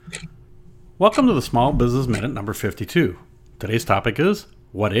Welcome to the Small Business Minute number 52. Today's topic is,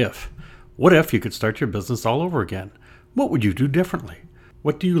 what if? What if you could start your business all over again? What would you do differently?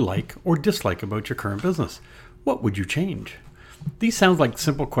 What do you like or dislike about your current business? What would you change? These sound like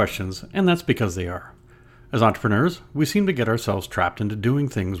simple questions, and that's because they are. As entrepreneurs, we seem to get ourselves trapped into doing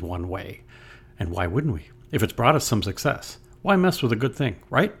things one way. And why wouldn't we? If it's brought us some success, why mess with a good thing,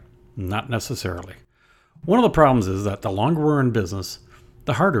 right? Not necessarily. One of the problems is that the longer we're in business,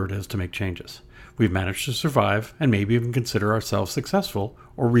 the harder it is to make changes. We've managed to survive and maybe even consider ourselves successful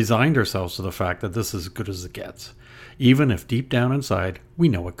or resigned ourselves to the fact that this is as good as it gets, even if deep down inside we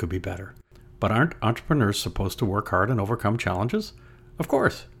know it could be better. But aren't entrepreneurs supposed to work hard and overcome challenges? Of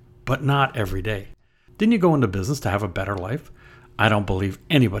course, but not every day. Didn't you go into business to have a better life? I don't believe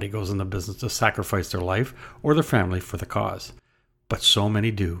anybody goes into business to sacrifice their life or their family for the cause. But so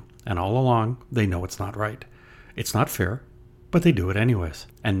many do, and all along they know it's not right. It's not fair. But they do it anyways,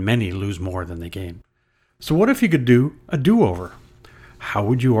 and many lose more than they gain. So what if you could do a do-over? How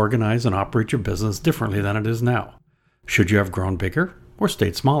would you organize and operate your business differently than it is now? Should you have grown bigger or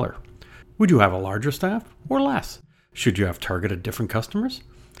stayed smaller? Would you have a larger staff or less? Should you have targeted different customers?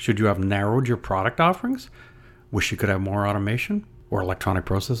 Should you have narrowed your product offerings? Wish you could have more automation or electronic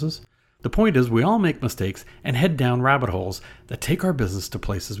processes? The point is, we all make mistakes and head down rabbit holes that take our business to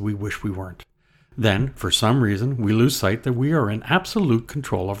places we wish we weren't. Then, for some reason, we lose sight that we are in absolute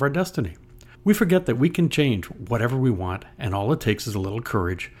control of our destiny. We forget that we can change whatever we want, and all it takes is a little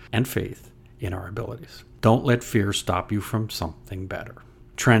courage and faith in our abilities. Don't let fear stop you from something better.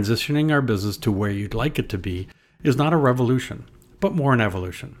 Transitioning our business to where you'd like it to be is not a revolution, but more an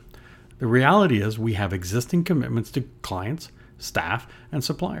evolution. The reality is we have existing commitments to clients, staff, and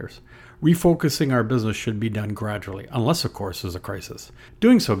suppliers. Refocusing our business should be done gradually, unless, of course, there's a crisis.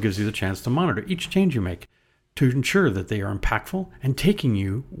 Doing so gives you the chance to monitor each change you make to ensure that they are impactful and taking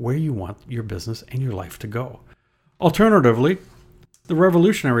you where you want your business and your life to go. Alternatively, the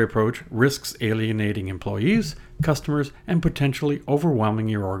revolutionary approach risks alienating employees, customers, and potentially overwhelming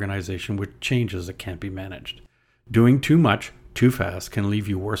your organization with changes that can't be managed. Doing too much, too fast can leave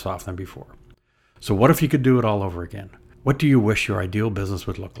you worse off than before. So what if you could do it all over again? What do you wish your ideal business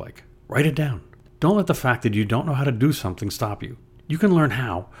would look like? Write it down. Don't let the fact that you don't know how to do something stop you. You can learn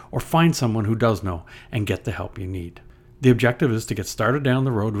how, or find someone who does know and get the help you need. The objective is to get started down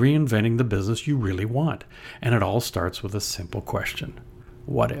the road reinventing the business you really want. And it all starts with a simple question.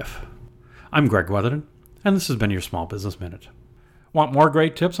 What if? I'm Greg Weatherden, and this has been your Small Business Minute. Want more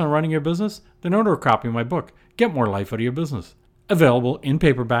great tips on running your business? Then order a copy of my book, Get More Life Out of Your Business. Available in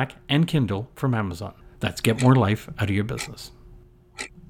paperback and Kindle from Amazon. That's Get More Life Out of Your Business.